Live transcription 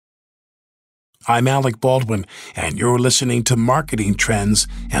I'm Alec Baldwin, and you're listening to Marketing Trends,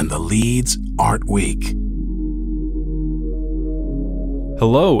 and the leads aren't weak.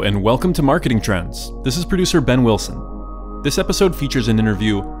 Hello, and welcome to Marketing Trends. This is producer Ben Wilson. This episode features an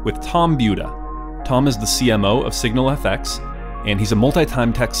interview with Tom Butta. Tom is the CMO of SignalFx, and he's a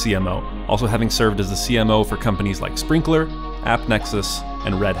multi-time tech CMO, also having served as the CMO for companies like Sprinklr, AppNexus,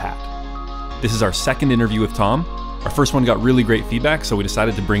 and Red Hat. This is our second interview with Tom. Our first one got really great feedback, so we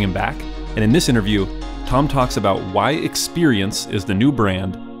decided to bring him back. And in this interview, Tom talks about why experience is the new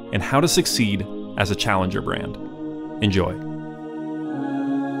brand and how to succeed as a challenger brand. Enjoy.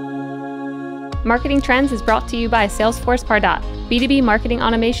 Marketing Trends is brought to you by Salesforce Pardot, B2B marketing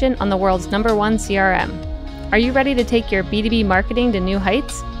automation on the world's #1 CRM. Are you ready to take your B2B marketing to new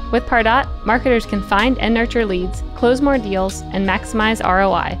heights? With Pardot, marketers can find and nurture leads, close more deals, and maximize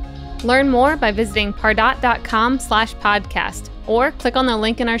ROI. Learn more by visiting pardot.com/podcast or click on the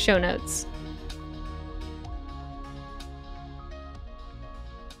link in our show notes.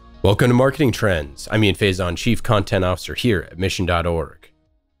 Welcome to Marketing Trends. I'm Ian Faison, Chief Content Officer here at Mission.org.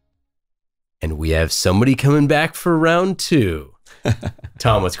 And we have somebody coming back for round two.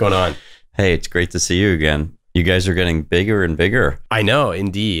 Tom, what's going on? Hey, it's great to see you again. You guys are getting bigger and bigger. I know,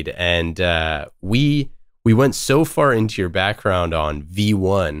 indeed. And we went so far into your background on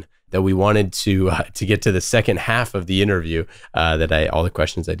V1 that we wanted to get to the second half of the interview that all the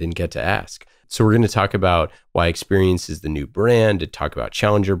questions I didn't get to ask. So we're going to talk about why experience is the new brand, to talk about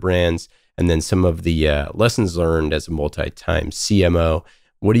challenger brands, and then some of the lessons learned as a multi-time CMO.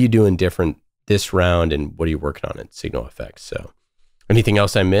 What are you doing different this round, and what are you working on at SignalFx? So anything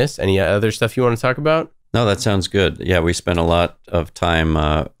else I missed? Any other stuff you want to talk about? No, that sounds good. Yeah, we spent a lot of time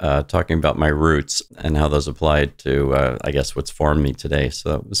talking about my roots and how those applied to, I guess, what's formed me today.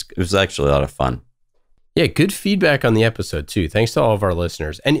 So it was actually a lot of fun. Yeah, good feedback on the episode too. Thanks to all of our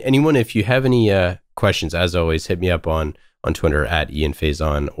listeners. And anyone, if you have any questions, as always, hit me up on Twitter at Ian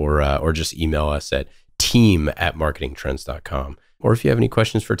Faison, or just email us at team@marketingtrends.com. Or if you have any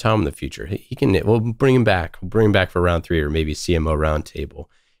questions for Tom in the future, we'll bring him back. We'll bring him back for round 3 or maybe CMO roundtable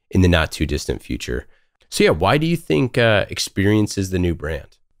in the not too distant future. So yeah, why do you think experience is the new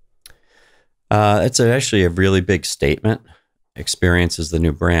brand? It's actually a really big statement. Experience is the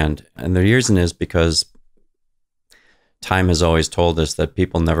new brand. And the reason is because time has always told us that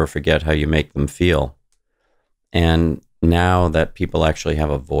people never forget how you make them feel. And now that people actually have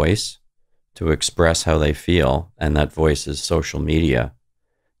a voice to express how they feel, and that voice is social media,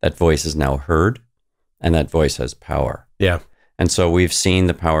 that voice is now heard, and that voice has power. Yeah. And so we've seen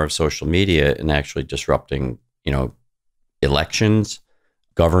the power of social media in actually disrupting, elections,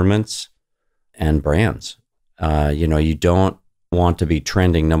 governments, and brands. You don't want to be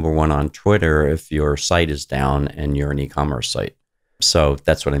trending #1 on Twitter if your site is down and you're an e-commerce site. So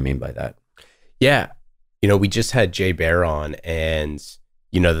that's what I mean by that. Yeah. We just had Jay Bear on, and,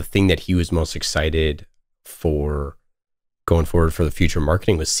 the thing that he was most excited for going forward for the future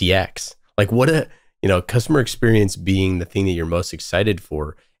marketing was CX. Like customer experience being the thing that you're most excited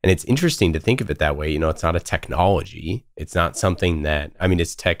for. And it's interesting to think of it that way. It's not a technology. It's not something that,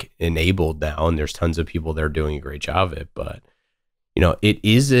 it's tech enabled now, and there's tons of people that are doing a great job of it. But,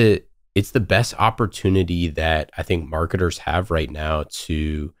 it's the best opportunity that I think marketers have right now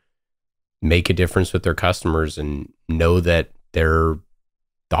to make a difference with their customers and know that their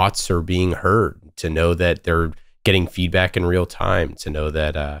thoughts are being heard, to know that they're getting feedback in real time, to know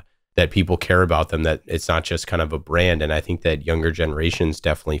that, that people care about them, that it's not just kind of a brand. And I think that younger generations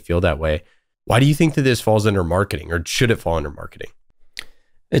definitely feel that way. Why do you think that this falls under marketing, or should it fall under marketing?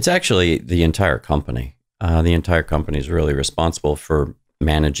 It's actually the entire company. The entire company is really responsible for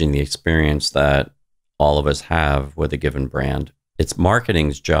managing the experience that all of us have with a given brand. It's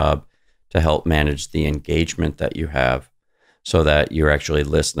marketing's job to help manage the engagement that you have so that you're actually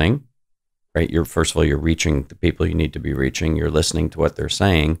listening, right? First of all, you're reaching the people you need to be reaching. You're listening to what they're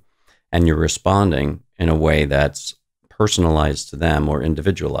saying, and you're responding in a way that's personalized to them or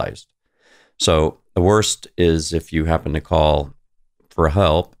individualized. So the worst is if you happen to call for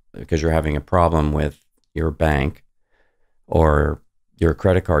help because you're having a problem with your bank or your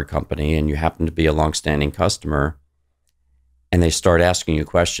credit card company, and you happen to be a longstanding customer, and they start asking you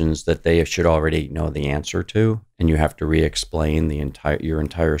questions that they should already know the answer to, and you have to re-explain your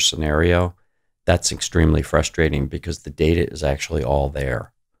entire scenario. That's extremely frustrating because the data is actually all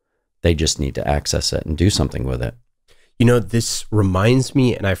there. They just need to access it and do something with it. This reminds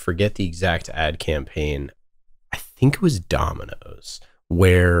me, and I forget the exact ad campaign. I think it was Domino's,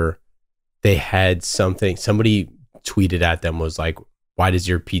 where they had somebody tweeted at them, was like, "Why does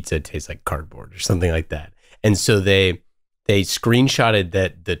your pizza taste like cardboard?" or something like that. And so they screenshotted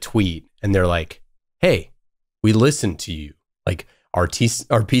the tweet and they're like, hey, we listened to you. Like our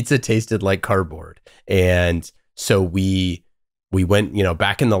pizza tasted like cardboard. And so we went,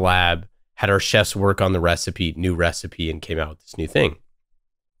 back in the lab, had our chefs work on the new recipe, and came out with this new thing.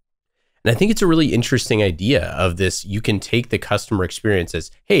 And I think it's a really interesting idea of this. You can take the customer experience as,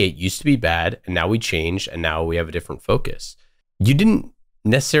 hey, it used to be bad, and now we changed, and now we have a different focus. You didn't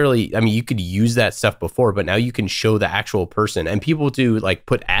necessarily, you could use that stuff before, but now you can show the actual person, and people do like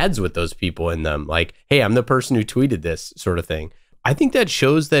put ads with those people in them. Like, hey, I'm the person who tweeted this sort of thing. I think that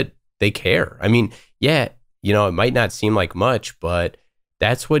shows that they care. Yeah, it might not seem like much, but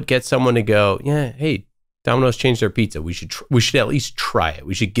that's what gets someone to go, yeah, hey, Domino's changed their pizza. We should at least try it.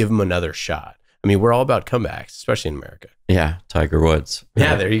 We should give them another shot. We're all about comebacks, especially in America. Yeah, Tiger Woods.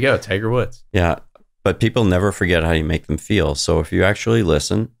 Yeah, there you go, Tiger Woods. Yeah, but people never forget how you make them feel. So if you actually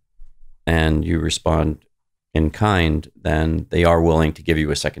listen and you respond in kind, then they are willing to give you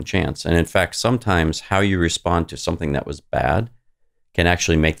a second chance. And in fact, sometimes how you respond to something that was bad can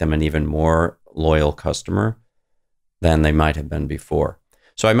actually make them an even more loyal customer than they might have been before.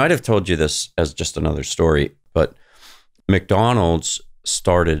 So I might have told you this as just another story, but McDonald's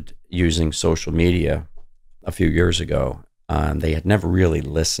started using social media a few years ago. They had never really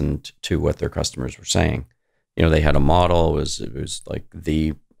listened to what their customers were saying. They had a model. It was like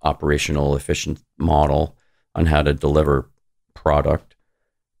the operational efficient model on how to deliver product,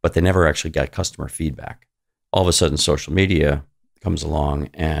 but they never actually got customer feedback. All of a sudden, social media comes along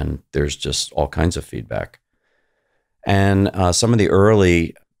and there's just all kinds of feedback. And some of the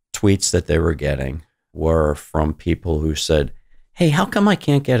early tweets that they were getting were from people who said, hey, how come I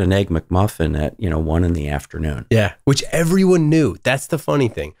can't get an Egg McMuffin at 1 PM? Yeah, which everyone knew. That's the funny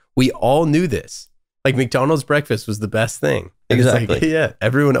thing. We all knew this. Like McDonald's breakfast was the best thing. And exactly. Like, yeah,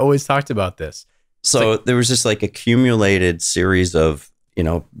 everyone always talked about this. So there was this like accumulated series of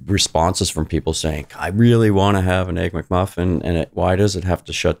responses from people saying, I really want to have an Egg McMuffin, and why does it have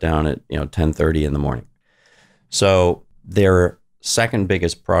to shut down at 10:30 in the morning? So their second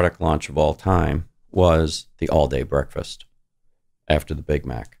biggest product launch of all time was the all-day breakfast after the Big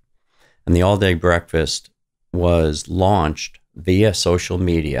Mac. And the all-day breakfast was launched via social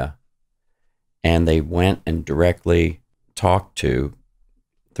media, and they went and directly talked to,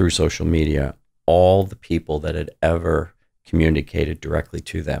 through social media, all the people that had ever communicated directly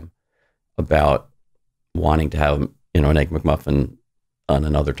to them about wanting to have, an Egg McMuffin on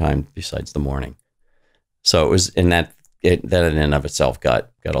another time besides the morning. So it was that in and of itself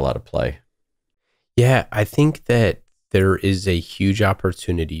got a lot of play. Yeah, I think that there is a huge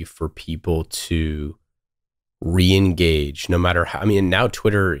opportunity for people to re-engage no matter how. Now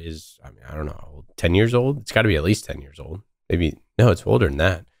Twitter is, I don't know, 10 years old. It's got to be at least 10 years old. Maybe, no, it's older than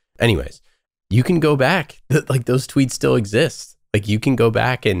that. Anyways, you can go back. Like those tweets still exist. Like you can go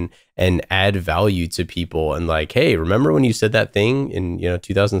back and add value to people and like, hey, remember when you said that thing in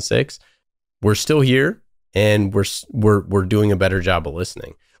 2006? We're still here and we're doing a better job of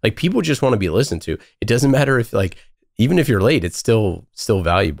listening. Like people just want to be listened to. It doesn't matter if even if you're late, it's still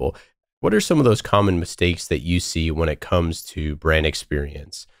valuable. What are some of those common mistakes that you see when it comes to brand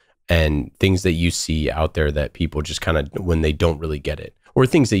experience and things that you see out there that people just kind of, when they don't really get it, or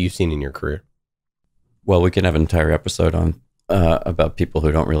things that you've seen in your career? Well, we can have an entire episode on about people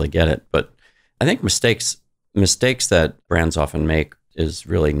who don't really get it. But I think mistakes that brands often make is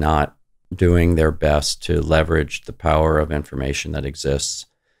really not doing their best to leverage the power of information that exists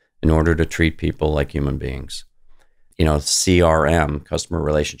in order to treat people like human beings. CRM, customer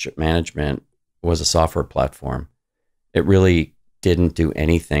relationship management, was a software platform. It really didn't do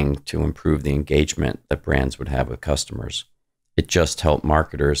anything to improve the engagement that brands would have with customers. It just helped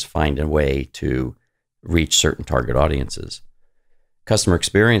marketers find a way to reach certain target audiences. Customer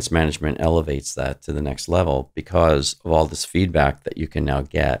experience management elevates that to the next level because of all this feedback that you can now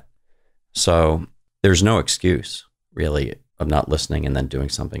get. So there's no excuse, really, of not listening and then doing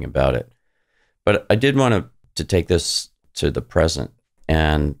something about it. But I did want to take this to the present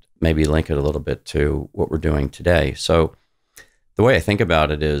and maybe link it a little bit to what we're doing today. So the way I think about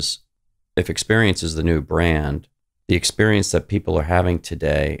it is, if experience is the new brand, the experience that people are having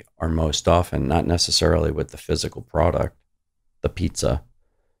today are most often not necessarily with the physical product, the pizza.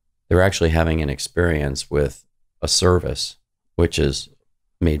 They're actually having an experience with a service, which is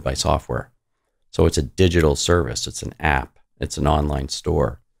made by software. So it's a digital service. It's an app. It's an online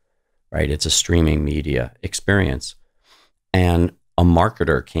store, right? It's a streaming media experience. And a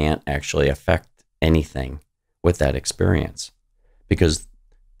marketer can't actually affect anything with that experience because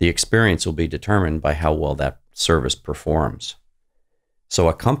the experience will be determined by how well that service performs. So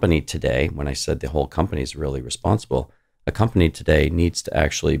a company today, when I said the whole company is really responsible, A company today needs to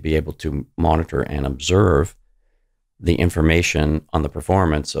actually be able to monitor and observe the information on the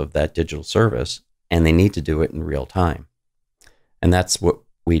performance of that digital service, and they need to do it in real time. And that's what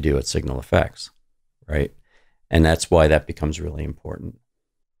we do at SignalFx, right? And that's why that becomes really important.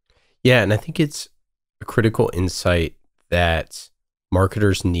 Yeah, and I think it's a critical insight that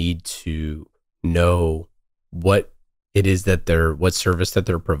marketers need to know what it is that what service that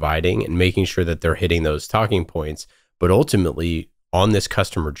they're providing, and making sure that they're hitting those talking points. But ultimately, on this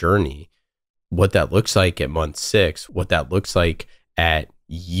customer journey, what that looks like at month 6, what that looks like at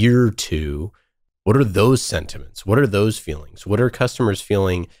year 2, what are those sentiments? What are those feelings? What are customers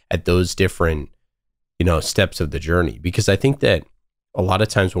feeling at those different, steps of the journey? Because I think that a lot of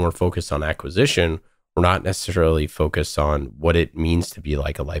times when we're focused on acquisition, we're not necessarily focused on what it means to be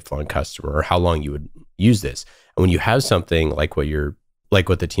like a lifelong customer or how long you would use this. And when you have something like what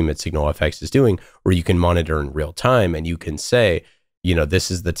the team at SignalFx is doing, where you can monitor in real time and you can say,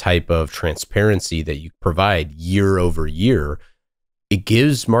 this is the type of transparency that you provide year over year, it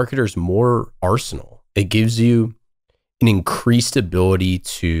gives marketers more arsenal. It gives you an increased ability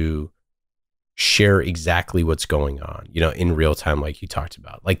to share exactly what's going on, in real time, like you talked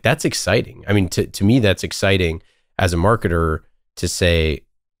about. Like, that's exciting. I mean, to me, that's exciting as a marketer to say,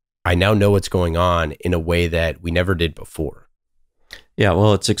 I now know what's going on in a way that we never did before. Yeah,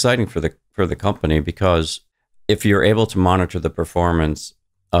 well, it's exciting for the company, because if you're able to monitor the performance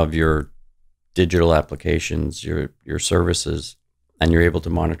of your digital applications, your services, and you're able to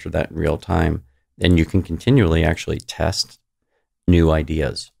monitor that in real time, then you can continually actually test new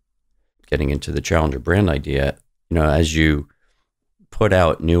ideas. Getting into the challenger brand idea, as you put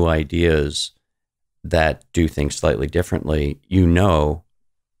out new ideas that do things slightly differently,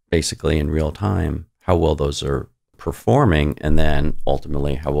 basically in real time how well those are performing, and then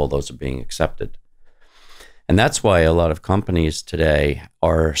ultimately how well those are being accepted. And that's why a lot of companies today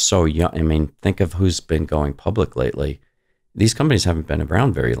are so young. I mean, think of who's been going public lately. These companies haven't been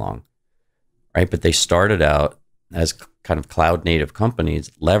around very long, right? But they started out as kind of cloud native companies,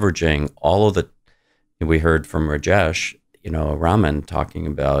 leveraging all of we heard from Rajesh, Raman, talking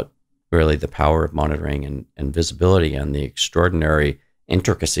about really the power of monitoring and visibility and the extraordinary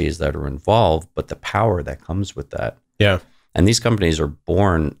intricacies that are involved, but the power that comes with that. Yeah. And these companies are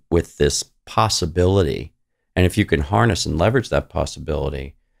born with this possibility. And if you can harness and leverage that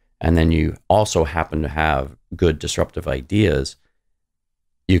possibility, and then you also happen to have good disruptive ideas,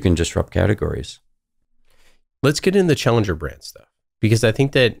 you can disrupt categories. Let's get into the challenger brand stuff, because I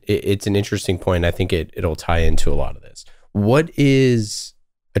think that it's an interesting point. I think it'll tie into a lot of this. What is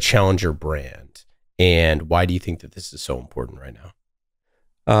a challenger brand, and why do you think that this is so important right now?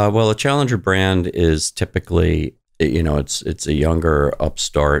 Well, a challenger brand is typically, it's a younger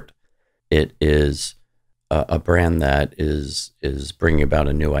upstart. It is a brand that is bringing about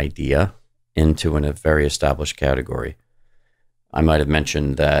a new idea into a very established category. I might have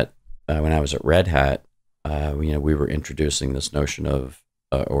mentioned that when I was at Red Hat, we were introducing this notion of,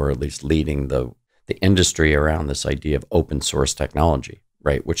 or at least leading the industry around this idea of open source technology,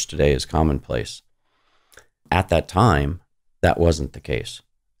 right? Which today is commonplace. At that time, that wasn't the case.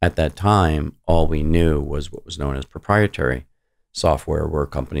 At that time, all we knew was what was known as proprietary software, where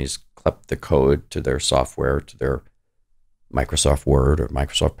companies clipped the code to their software, to their Microsoft Word or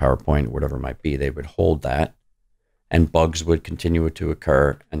Microsoft PowerPoint, whatever it might be. They would hold that, and bugs would continue to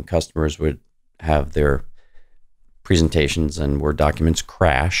occur, and customers would have their presentations and Word documents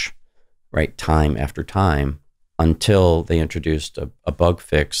crash, right, time after time, until they introduced a bug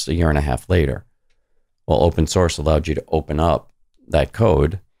fix a year and a half later. Well, open source allowed you to open up that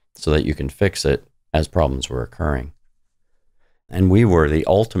code so that you can fix it as problems were occurring. And we were the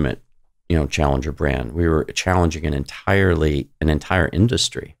ultimate, challenger brand. We were challenging an entire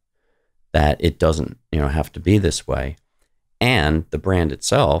industry that it doesn't, have to be this way. And the brand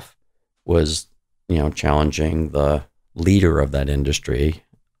itself was, challenging the leader of that industry,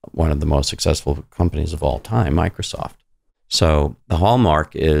 one of the most successful companies of all time, Microsoft. So the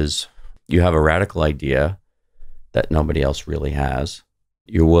hallmark is you have a radical idea that nobody else really has.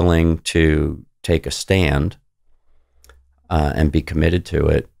 You're willing to take a stand and be committed to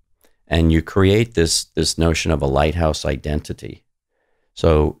it. And you create this notion of a lighthouse identity.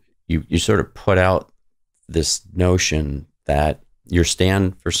 So you sort of put out this notion that you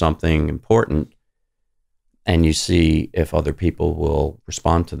stand for something important, and you see if other people will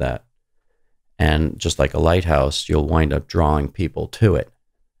respond to that. And just like a lighthouse, you'll wind up drawing people to it.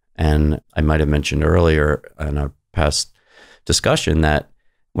 And I might have mentioned earlier in a past discussion that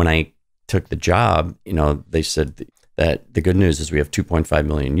when I took the job, they said that the good news is we have 2.5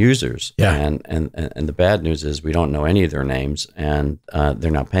 million users. Yeah. And the bad news is we don't know any of their names, and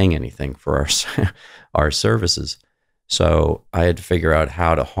they're not paying anything for our services. So I had to figure out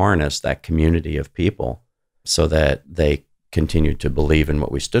how to harness that community of people so that they continued to believe in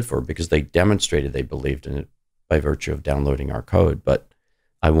what we stood for, because they demonstrated they believed in it by virtue of downloading our code. But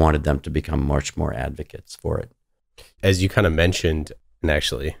I wanted them to become much more advocates for it. As you kind of mentioned, and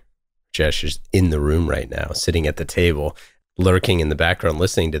actually, Rajesh is in the room right now, sitting at the table, lurking in the background,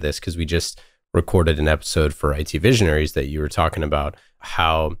 listening to this, because we just recorded an episode for IT Visionaries that you were talking about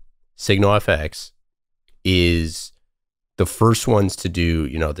how SignalFx is the first ones to do,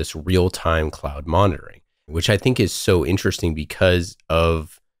 this real-time cloud monitoring, which I think is so interesting because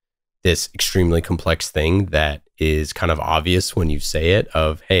of this extremely complex thing that is kind of obvious when you say it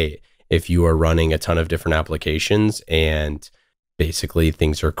of, hey, if you are running a ton of different applications and basically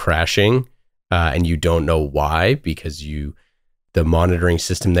things are crashing and you don't know why, because the monitoring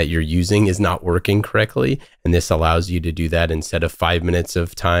system that you're using is not working correctly. And this allows you to do that instead of 5 minutes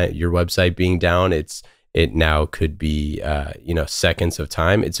of time, your website being down, it now could be, seconds of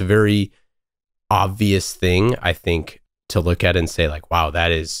time. It's a very obvious thing, I think, to look at and say like, wow,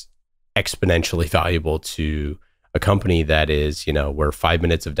 that is exponentially valuable to a company that is, where 5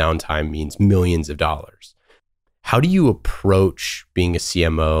 minutes of downtime means millions of dollars. How do you approach being a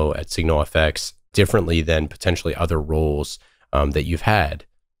CMO at SignalFx differently than potentially other roles that you've had?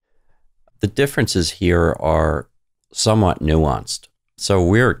 The differences here are somewhat nuanced. So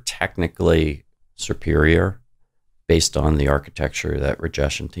we're technically superior based on the architecture that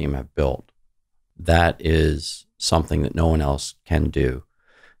Rajesh and team have built. That is something that no one else can do.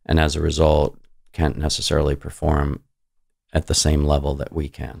 And as a result, can't necessarily perform at the same level that we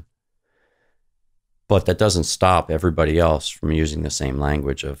can. But that doesn't stop everybody else from using the same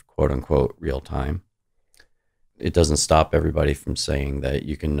language of quote unquote real time. It doesn't stop everybody from saying that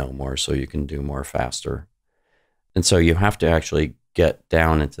you can know more so you can do more faster. And so you have to actually get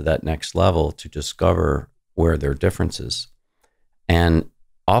down into that next level to discover where there are differences. And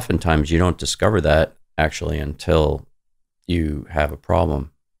oftentimes you don't discover that actually until you have a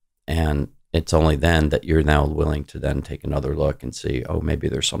problem. And it's only then that you're now willing to then take another look and see, oh, maybe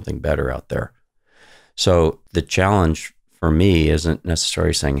there's something better out there. So the challenge for me isn't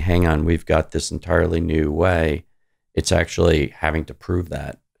necessarily saying, hang on, we've got this entirely new way. It's actually having to prove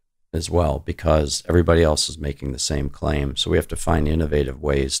that as well, because everybody else is making the same claim. So we have to find innovative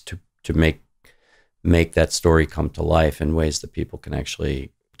ways to make that story come to life in ways that people can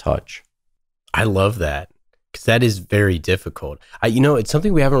actually touch. I love that, because that is very difficult. It's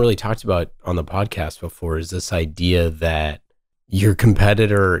something we haven't really talked about on the podcast before, is this idea that your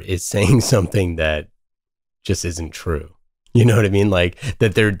competitor is saying something that just isn't true. You know what I mean? Like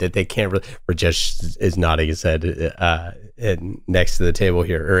that they can't really. Rajesh is nodding his head next to the table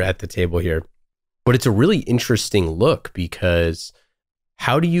here, or at the table here. But it's a really interesting look, because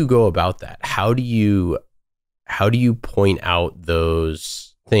how do you go about that? How do you point out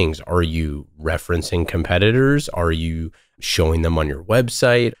those things? Are you referencing competitors? Are you showing them on your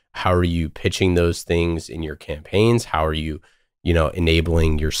website? How are you pitching those things in your campaigns? How are you,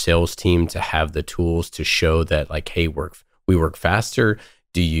 enabling your sales team to have the tools to show that, like, hey, we work faster?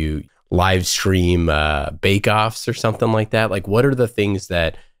 Do you live stream bake-offs or something like that? Like, what are the things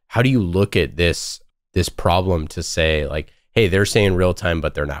how do you look at this problem to say, like, hey, they're saying real time,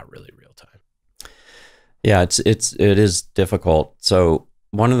 but they're not really real time? Yeah, it is difficult. So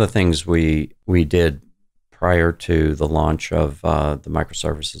one of the things we did prior to the launch of the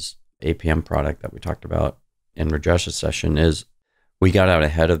microservices APM product that we talked about in Rajesh's session is we got out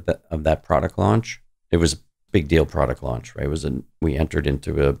ahead of that product launch. It was a big deal product launch, right? We entered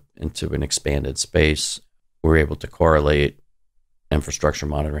into an expanded space. We were able to correlate infrastructure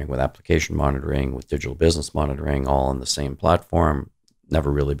monitoring with application monitoring, with digital business monitoring, all on the same platform.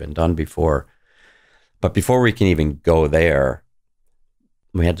 Never really been done before. But before we can even go there,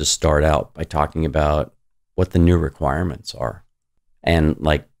 we had to start out by talking about what the new requirements are, and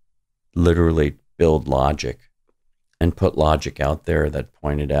like literally build logic and put logic out there that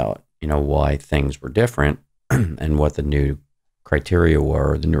pointed out, why things were different and what the new criteria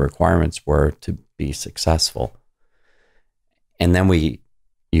were, the new requirements were to be successful. And then we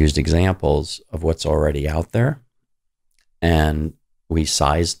used examples of what's already out there, and we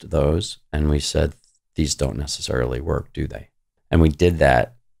sized those, and we said, these don't necessarily work, do they? And we did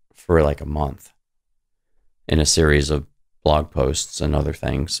that for like a month in a series of blog posts and other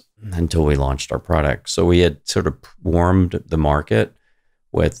things until we launched our product. So we had sort of warmed the market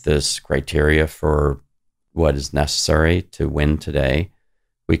with this criteria for what is necessary to win today.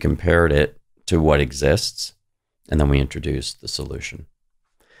 We compared it to what exists, And then we introduced the solution.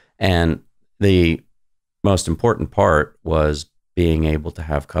 And the most important part was being able to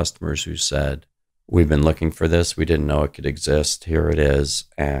have customers who said, we've been looking for this. We didn't know it could exist. Here it is,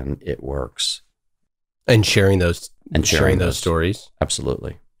 and it works. And sharing those stories.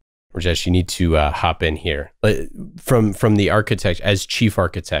 Absolutely. Rajesh, you need to hop in here. From the architect, as chief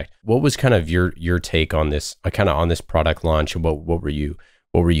architect, what was kind of your take on this, on this product launch, and what were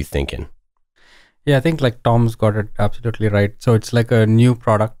you thinking? Yeah, I think like Tom's got it absolutely right. So it's like a new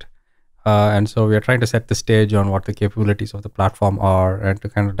product. And so we are trying to set the stage on what the capabilities of the platform are and to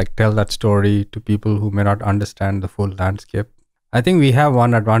kind of like tell that story to people who may not understand the full landscape. I think we have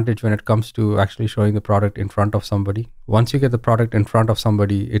one advantage when it comes to actually showing the product in front of somebody. Once you get the product in front of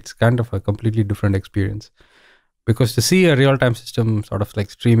somebody, it's kind of a completely different experience. Because to see a real-time system sort of like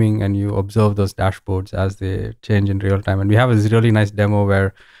streaming and you observe those dashboards as they change in real time. And we have this really nice demo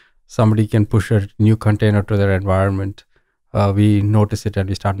where somebody can push a new container to their environment. We notice it and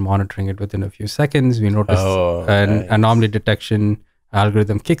we start monitoring it within a few seconds. We notice an anomaly detection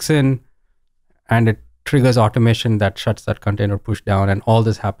algorithm kicks in and it triggers automation that shuts that container push down. And all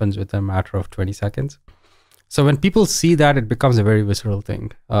this happens within a matter of 20 seconds. So when people see that, it becomes a very visceral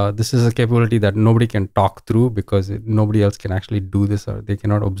thing. This is a capability that nobody can talk through because nobody else can actually do this, or they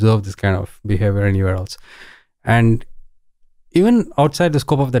cannot observe this kind of behavior anywhere else. And even outside the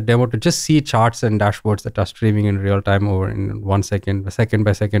scope of the demo, to just see charts and dashboards that are streaming in real time over in 1 second, a second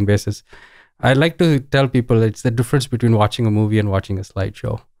by second basis, I like to tell people it's the difference between watching a movie and watching a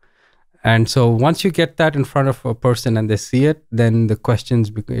slideshow. And so once you get that in front of a person and they see it, then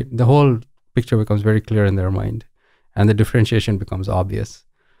the whole picture becomes very clear in their mind and the differentiation becomes obvious.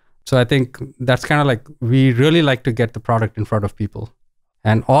 So I think that's kind of like, we really like to get the product in front of people.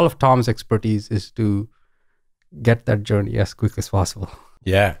 And all of Tom's expertise is to get that journey as quick as possible.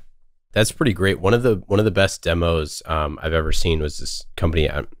 Yeah, that's pretty great. One of the best demos I've ever seen was this company.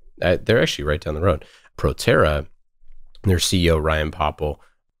 They're actually right down the road, Proterra, their CEO Ryan Popple,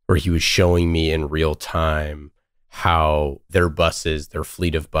 where he was showing me in real time how their buses, their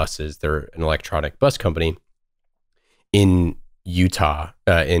fleet of buses, they're an electronic bus company in Utah,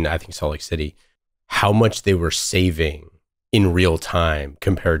 in I think Salt Lake City, how much they were saving in real time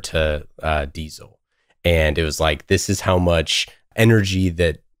compared to diesel. And it was like, this is how much energy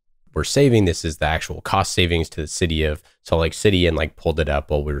that we're saving. This is the actual cost savings to the city of Salt Lake City, and like pulled it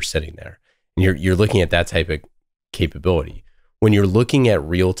up while we were sitting there. And you're looking at that type of capability. When you're looking at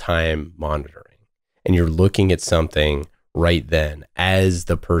real-time monitoring and you're looking at something right then as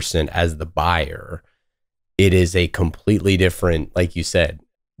the person, as the buyer, it is a completely different, like you said,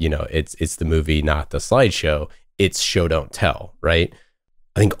 it's the movie, not the slideshow. It's show, don't tell, right?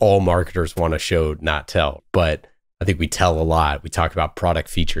 I think all marketers want to show, not tell, but I think we tell a lot. We talk about product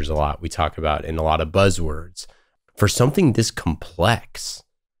features a lot. We talk about in a lot of buzzwords. For something this complex,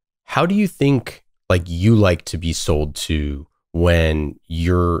 how do you think you like to be sold to when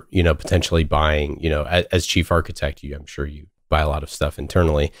you're, potentially buying, as chief architect, I'm sure you buy a lot of stuff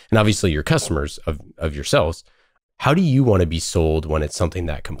internally, and obviously your customers of yourselves. How do you want to be sold when it's something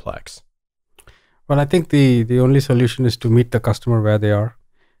that complex? Well, I think the only solution is to meet the customer where they are.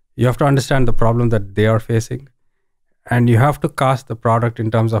 You have to understand the problem that they are facing, and you have to cast the product in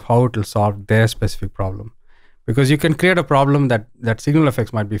terms of how it will solve their specific problem. Because you can create a problem that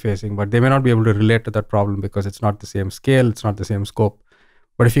SignalFx might be facing, but they may not be able to relate to that problem because it's not the same scale, it's not the same scope.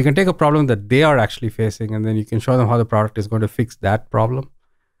 But if you can take a problem that they are actually facing and then you can show them how the product is going to fix that problem,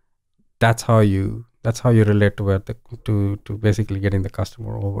 that's how you relate to basically getting the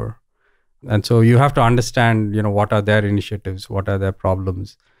customer over. And so you have to understand, what are their initiatives, what are their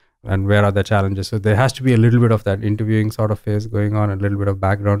problems, and where are the challenges. So there has to be a little bit of that interviewing sort of phase going on, a little bit of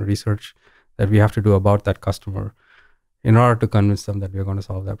background research that we have to do about that customer in order to convince them that we're going to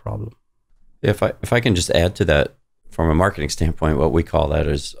solve that problem. If I can just add to that, from a marketing standpoint, what we call that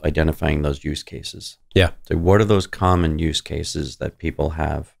is identifying those use cases. Yeah. So what are those common use cases that people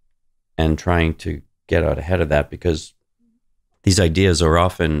have, and trying to get out ahead of that, because these ideas are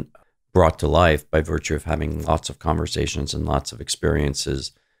often brought to life by virtue of having lots of conversations and lots of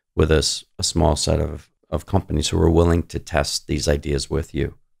experiences with a small set of companies who are willing to test these ideas with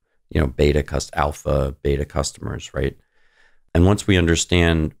you. Alpha, beta customers, right? And once we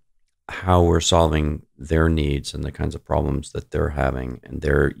understand how we're solving their needs and the kinds of problems that they're having and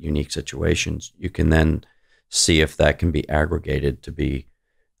their unique situations, you can then see if that can be aggregated to be,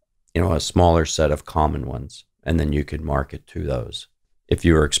 a smaller set of common ones. And then you could market to those. If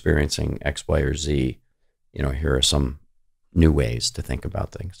you're experiencing X, Y, or Z, here are some new ways to think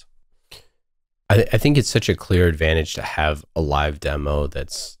about things. I think it's such a clear advantage to have a live demo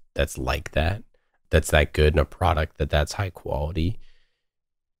that's like that. that's that good and a product that's high quality.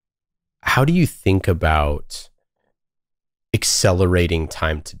 How do you think about accelerating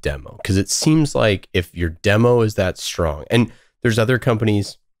time to demo? Because it seems like if your demo is that strong, and there's other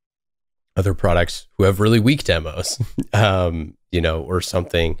companies, other products who have really weak demos, or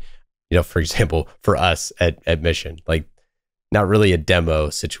something, for example, for us at Mission, like not really a demo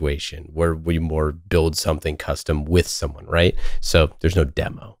situation where we more build something custom with someone, right? So there's no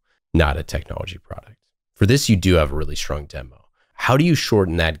demo, not a technology product. For this, you do have a really strong demo. How do you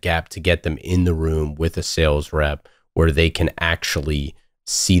shorten that gap to get them in the room with a sales rep where they can actually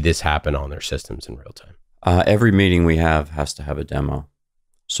see this happen on their systems in real time? Every meeting we have has to have a demo.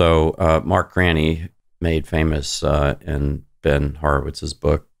 So Mark Graney, made famous in Ben Horowitz's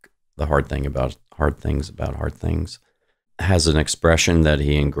book, The Hard Things About Hard Things, has an expression that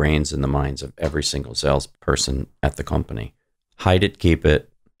he ingrains in the minds of every single salesperson at the company. Hide it, keep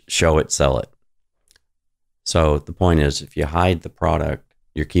it, show it, sell it. So the point is, if you hide the product,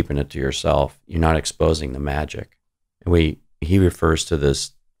 you're keeping it to yourself. You're not exposing the magic. He refers to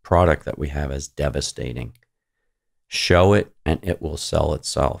this product that we have as devastating. Show it and it will sell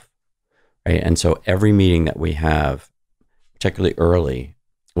itself, right? And so every meeting that we have, particularly early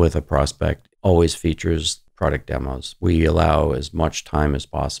with a prospect, always features product demos. We allow as much time as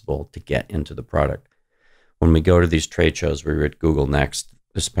possible to get into the product. When we go to these trade shows, we were at Google Next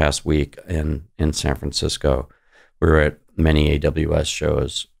this past week in San Francisco. We were at many AWS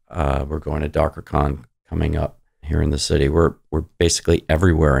shows. We're going to DockerCon coming up here in the city. We're basically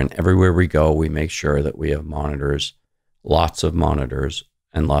everywhere, and everywhere we go, we make sure that we have monitors, lots of monitors,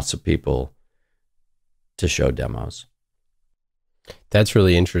 and lots of people to show demos. That's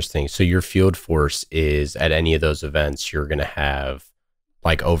really interesting. So your field force is at any of those events, you're going to have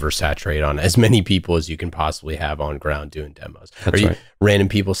like oversaturate on as many people as you can possibly have on ground doing demos. That's right. Random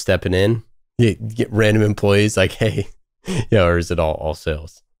people stepping in? You get random employees like, hey, or is it all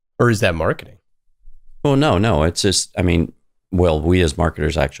sales? Or is that marketing? Well, no. It's just, we as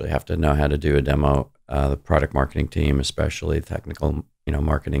marketers actually have to know how to do a demo. The product marketing team, especially the technical,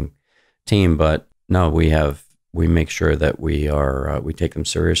 marketing team. But no, we make sure that we take them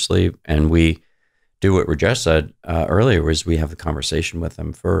seriously, and we do what Rajesh said earlier, was we have the conversation with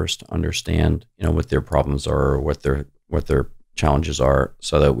them first, understand, what their problems are, or what their challenges are,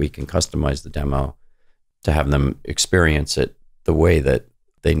 so that we can customize the demo to have them experience it the way that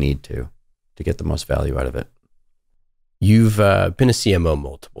they need to get the most value out of it. You've been a CMO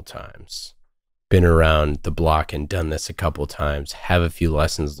multiple times, been around the block and done this a couple times, have a few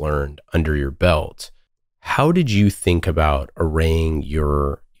lessons learned under your belt. How did you think about arraying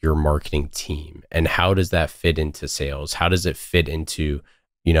your marketing team, and how does that fit into sales? How does it fit into,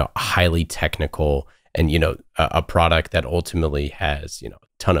 highly technical and, a product that ultimately has, a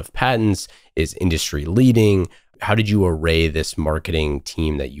ton of patents, is industry leading? How did you array this marketing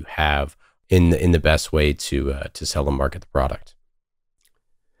team that you have in the best way to sell and market the product?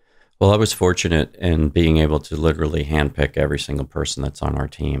 Well, I was fortunate in being able to literally handpick every single person that's on our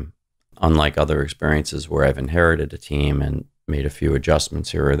team. Unlike other experiences where I've inherited a team and made a few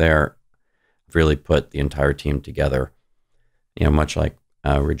adjustments here or there, I've really put the entire team together, much like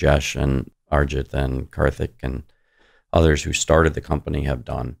Rajesh and Arjit and Karthik and others who started the company have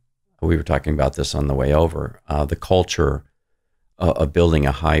done. We were talking about this on the way over. The culture of building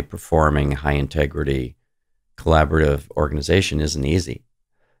a high-performing, high-integrity, collaborative organization isn't easy.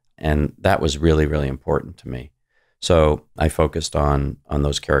 And that was really, really important to me. So I focused on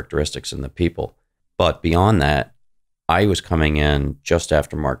those characteristics in the people. But beyond that, I was coming in just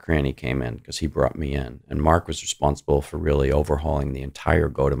after Mark Craney came in, because he brought me in. And Mark was responsible for really overhauling the entire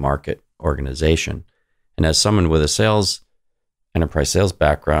go-to-market organization. And as someone with a enterprise sales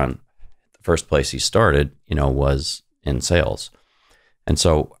background, the first place he started, was in sales. And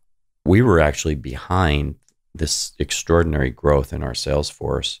so we were actually behind this extraordinary growth in our sales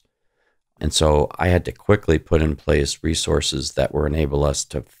force. And so I had to quickly put in place resources that would enable us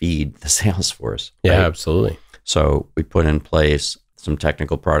to feed the sales force. Yeah, right? absolutely. So we put in place some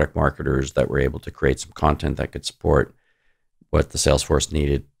technical product marketers that were able to create some content that could support what the sales force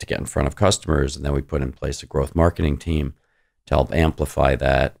needed to get in front of customers. And then we put in place a growth marketing team to help amplify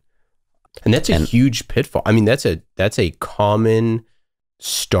that. And that's a huge pitfall. That's a common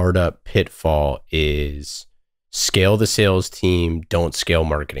startup pitfall, is scale the sales team, don't scale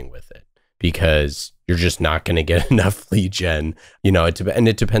marketing with it, because you're just not going to get enough lead gen. And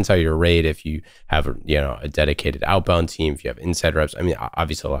it depends how you're arrayed. If you have a dedicated outbound team, if you have inside reps,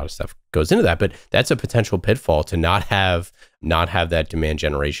 obviously a lot of stuff goes into that, but that's a potential pitfall to not have that demand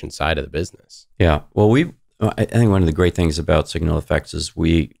generation side of the business. Yeah. Well, I think one of the great things about SignalFx is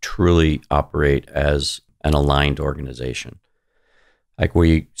we truly operate as an aligned organization. Like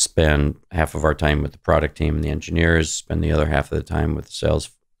we spend half of our time with the product team and the engineers, spend the other half of the time with the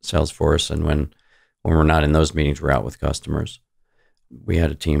sales force. And when we're not in those meetings, we're out with customers. We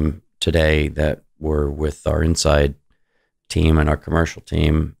had a team today that were with our inside team and our commercial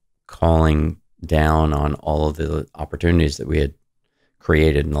team calling down on all of the opportunities that we had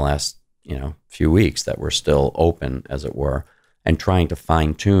created in the last few weeks that were still open, as it were, and trying to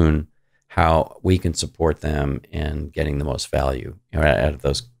fine tune how we can support them in getting the most value out of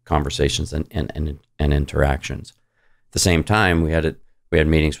those conversations and interactions. At the same time, we had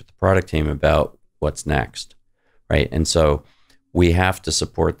meetings with the product team about what's next, right? And so we have to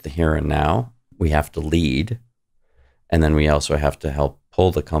support the here and now. We have to lead, and then we also have to help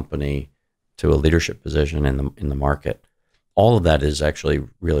pull the company to a leadership position in the market. All of that is actually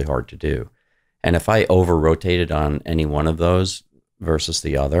really hard to do. And if I over-rotated on any one of those versus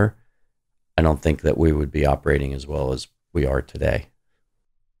the other, I don't think that we would be operating as well as we are today.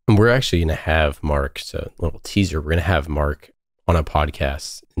 And we're actually going to have Mark, so a little teaser, we're going to have Mark on a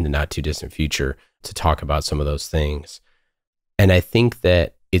podcast in the not too distant future to talk about some of those things. And I think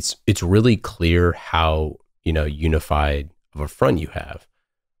that it's really clear how, unified of a front you have.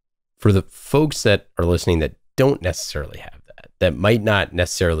 For the folks that are listening that don't necessarily have that might not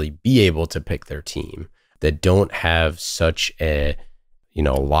necessarily be able to pick their team, that don't have such a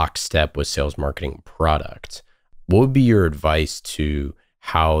lockstep with sales, marketing, product, what would be your advice to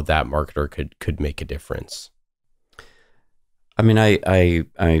how that marketer could make a difference? I mean,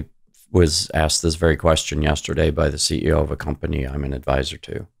 I was asked this very question yesterday by the CEO of a company I'm an advisor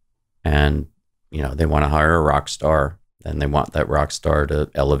to, and they want to hire a rock star, and they want that rock star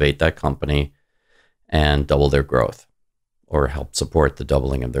to elevate that company and double their growth, or help support the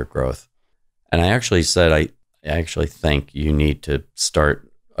doubling of their growth. And I actually said, I actually think you need to start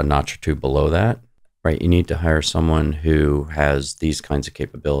a notch or two below that, right? You need to hire someone who has these kinds of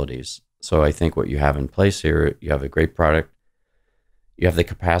capabilities. So I think what you have in place here, you have a great product, you have the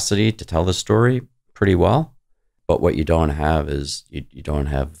capacity to tell the story pretty well, but what you don't have is you don't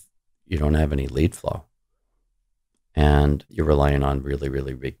have any lead flow, and you're relying on really,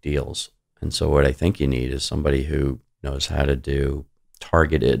 really big deals. And so what I think you need is somebody who knows how to do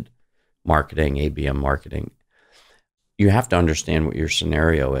targeted marketing, ABM marketing. You have to understand what your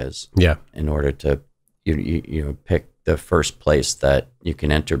scenario is, in order to you pick the first place that you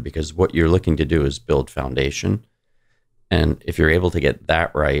can enter, because what you're looking to do is build foundation. And if you're able to get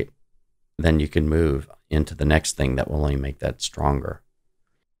that right, then you can move into the next thing that will only make that stronger.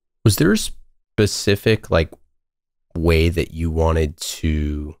 Was there a specific way that you wanted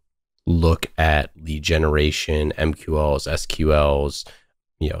to look at lead generation, MQLs, SQLs,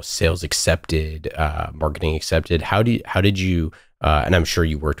 sales accepted, marketing accepted? How did you, and I'm sure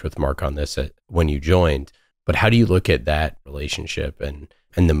you worked with Mark on this when you joined, but how do you look at that relationship and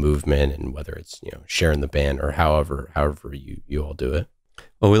the movement, and whether it's, sharing the band or however you all do it?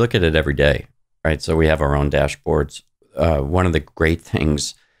 Well, we look at it every day, right? So we have our own dashboards. One of the great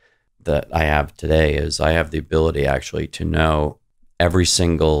things that I have today is I have the ability actually to know every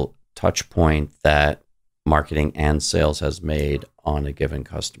single touch point that marketing and sales has made on a given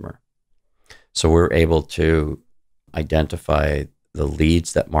customer. So we're able to identify the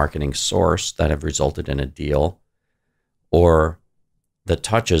leads that marketing sourced that have resulted in a deal, or the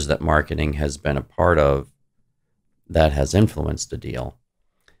touches that marketing has been a part of that has influenced a deal.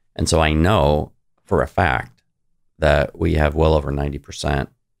 And so I know for a fact that we have well over 90%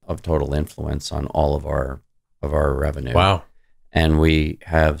 of total influence on all of our revenue. Wow. And we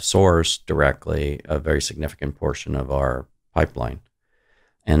have sourced directly a very significant portion of our pipeline.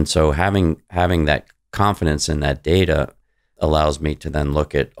 And so having that confidence in that data allows me to then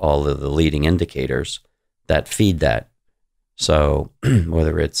look at all of the leading indicators that feed that. So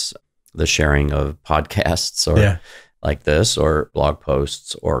whether it's the sharing of podcasts or like this, or blog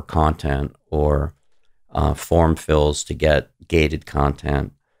posts or content, or form fills to get gated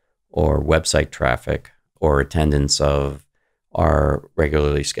content, or website traffic, or attendance of our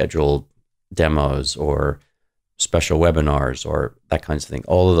regularly scheduled demos or special webinars, or that kinds of thing.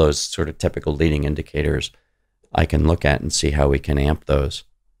 All of those sort of typical leading indicators I can look at and see how we can amp those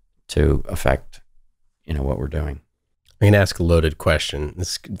to affect, what we're doing. I'm going to ask a loaded question.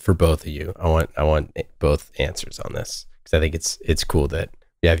 This is for both of you. I want both answers on this, because I think it's cool that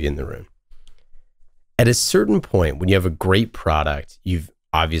we have you in the room. At a certain point, when you have a great product, you've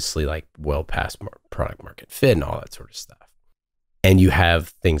obviously well past product market fit and all that sort of stuff, and you have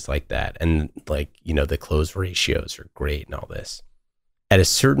things like that, and the close ratios are great and all this. At a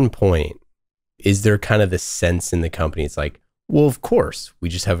certain point, is there kind of this sense in the company? It's like, well, of course, we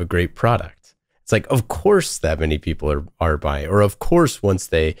just have a great product. It's like, of course, that many people are buying, or of course, once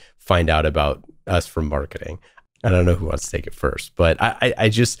they find out about us from marketing. I don't know who wants to take it first, but I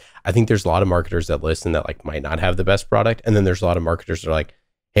think there's a lot of marketers that listen that like might not have the best product, and then there's a lot of marketers that are like,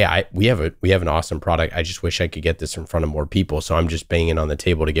 hey, we have an awesome product. I just wish I could get this in front of more people. So I'm just banging on the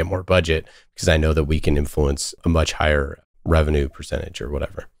table to get more budget because I know that we can influence a much higher revenue percentage or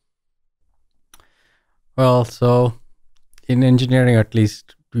whatever. Well, so in engineering, at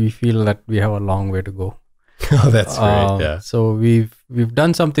least, we feel that we have a long way to go. Oh, that's great. Yeah. So we've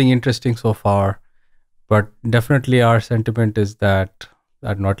done something interesting so far, but definitely our sentiment is that, I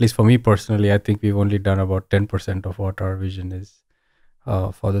don't know, at least for me personally, I think we've only done about 10% of what our vision is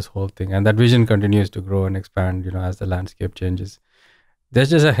for this whole thing. And that vision continues to grow and expand, as the landscape changes. There's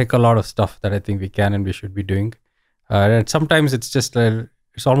just a heck of a lot of stuff that I think we can and we should be doing. And sometimes it's just,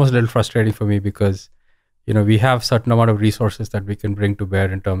 it's almost a little frustrating for me because, we have certain amount of resources that we can bring to bear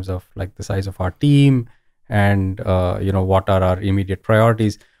in terms of like the size of our team and, what are our immediate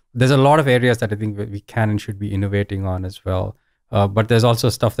priorities. There's a lot of areas that I think we can and should be innovating on as well. But there's also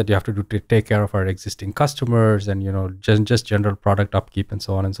stuff that you have to do to take care of our existing customers and, just general product upkeep and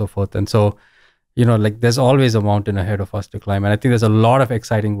so on and so forth. And so, like there's always a mountain ahead of us to climb. And I think there's a lot of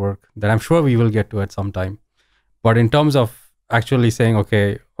exciting work that I'm sure we will get to at some time. But in terms of actually saying,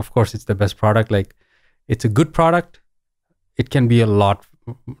 okay, of course it's the best product, like it's a good product, it can be a lot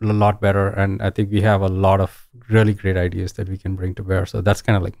better. And I think we have a lot of really great ideas that we can bring to bear. So that's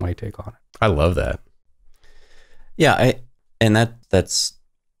kind of like my take on it. I love that. Yeah, and that's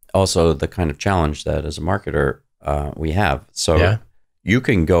also the kind of challenge that as a marketer we have. So you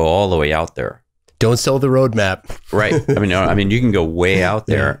can go all the way out there. Don't sell the roadmap. Right. I mean, you can go way out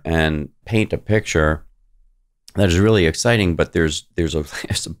there and paint a picture that is really exciting, but there's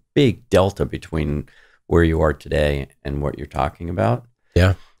a big delta between where you are today and what you're talking about.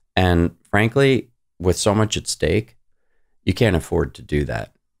 Yeah. And frankly, with so much at stake, you can't afford to do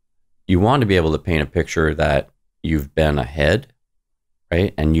that. You want to be able to paint a picture that you've been ahead,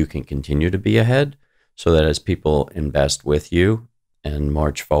 right? And you can continue to be ahead so that as people invest with you and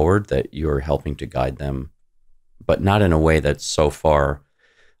march forward, that you're helping to guide them, but not in a way that's so far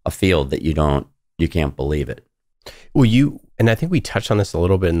afield that you can't believe it. Well, and I think we touched on this a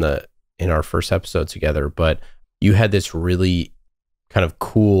little bit in our first episode together, but you had this really kind of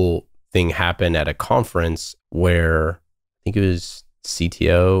cool thing happen at a conference where I think it was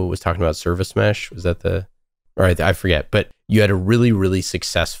CTO was talking about service mesh. Was that I forget, but you had a really, really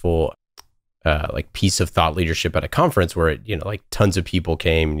successful like piece of thought leadership at a conference where it, like tons of people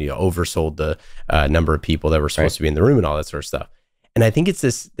came, you oversold the number of people that were supposed to be in the room and all that sort of stuff. And I think it's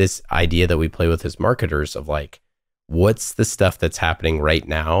this idea that we play with as marketers of like, what's the stuff that's happening right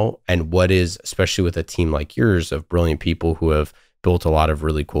now? And what is, especially with a team like yours of brilliant people who have built a lot of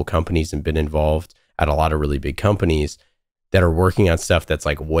really cool companies and been involved at a lot of really big companies that are working on stuff that's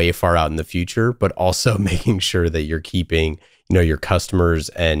like way far out in the future, but also making sure that you're keeping, your customers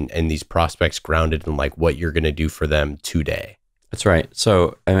and these prospects grounded in like what you're going to do for them today. That's right.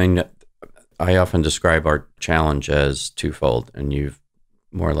 So, I often describe our challenge as twofold, and you've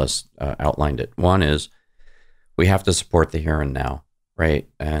more or less outlined it. One is we have to support the here and now, right?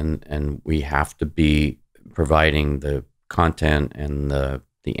 And we have to be providing the content and the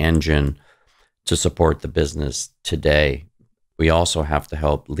engine to support the business today. We also have to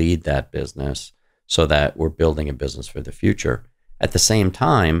help lead that business so that we're building a business for the future. At the same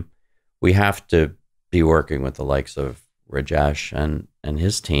time, we have to be working with the likes of Rajesh and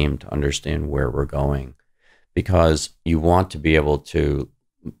his team to understand where we're going, because you want to be able to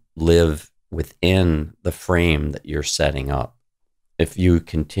live within the frame that you're setting up. If you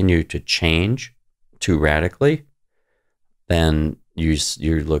continue to change too radically, then you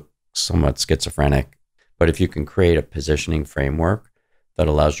look somewhat schizophrenic. But if you can create a positioning framework that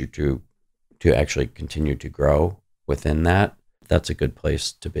allows you to actually continue to grow within that, that's a good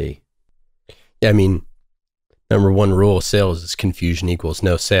place to be. Yeah, number one rule of sales is confusion equals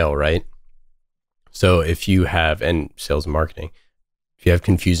no sale, right? So if you have, and sales and marketing, if you have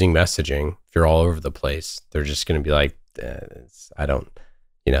confusing messaging, if you're all over the place, they're just going to be like,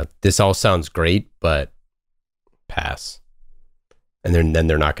 this all sounds great, but pass. And then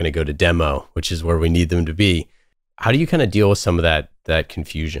they're not going to go to demo, which is where we need them to be. How do you kind of deal with some of that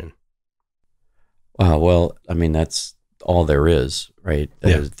confusion? Well, that's all there is, right?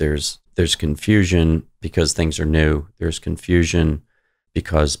 There's confusion because things are new. There's confusion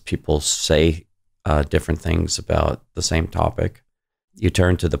because people say different things about the same topic. You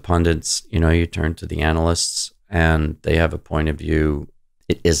turn to the pundits, you turn to the analysts, and they have a point of view.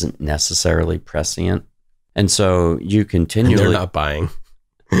 it isn't necessarily prescient. And so you And continually... they're not buying.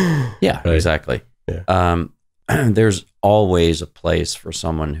 Yeah, Right. exactly. Yeah. There's always a place for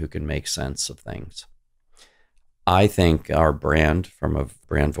someone who can make sense of things. I think our brand, from a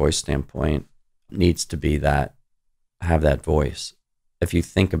brand voice standpoint, needs to be that, have that voice. If you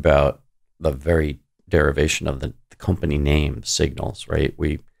think about the very derivation of the company name, signals, right?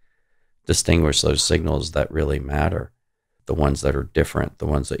 We distinguish those signals that really matter, the ones that are different, the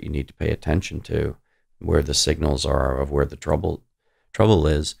ones that you need to pay attention to, where the signals are of where the trouble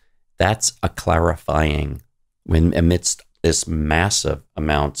is. That's a clarifying, when amidst this massive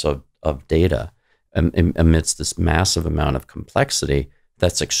amounts of data, amidst this massive amount of complexity,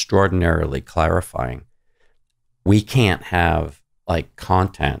 that's extraordinarily clarifying. We can't have like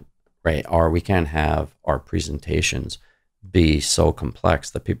content, right? Or we can't have our presentations be so complex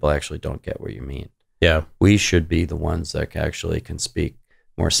that people actually don't get what you mean. Yeah. We should be the ones that actually can speak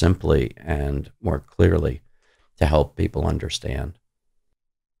more simply and more clearly to help people understand.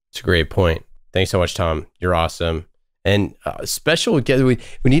 It's a great point. Thanks so much, Tom. You're awesome. And special, we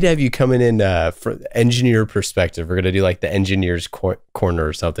need to have you coming in for engineer perspective. We're going to do like the engineer's corner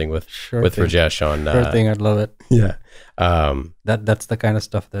or something with Rajesh on. Sure thing, I'd love it. Yeah. That's the kind of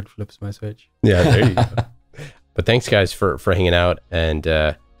stuff that flips my switch. Yeah, there you go. But thanks, guys, for hanging out. And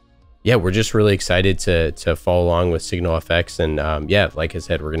yeah, we're just really excited to follow along with SignalFx. And yeah, like I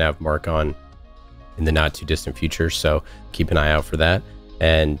said, we're going to have Mark on in the not too distant future. So keep an eye out for that.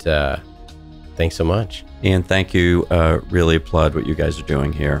 And thanks so much. Ian, thank you. Really applaud what you guys are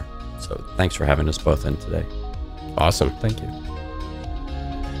doing here. So thanks for having us both in today. Awesome. Thank you.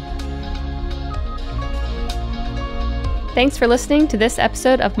 Thanks for listening to this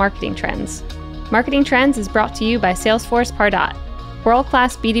episode of Marketing Trends. Marketing Trends is brought to you by Salesforce Pardot.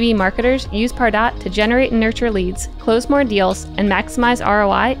 World-class B2B marketers use Pardot to generate and nurture leads, close more deals, and maximize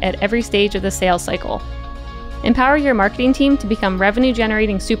ROI at every stage of the sales cycle. Empower your marketing team to become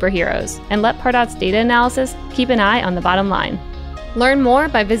revenue-generating superheroes, and let Pardot's data analysis keep an eye on the bottom line. Learn more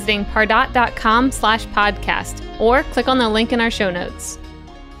by visiting pardot.com/podcast or click on the link in our show notes.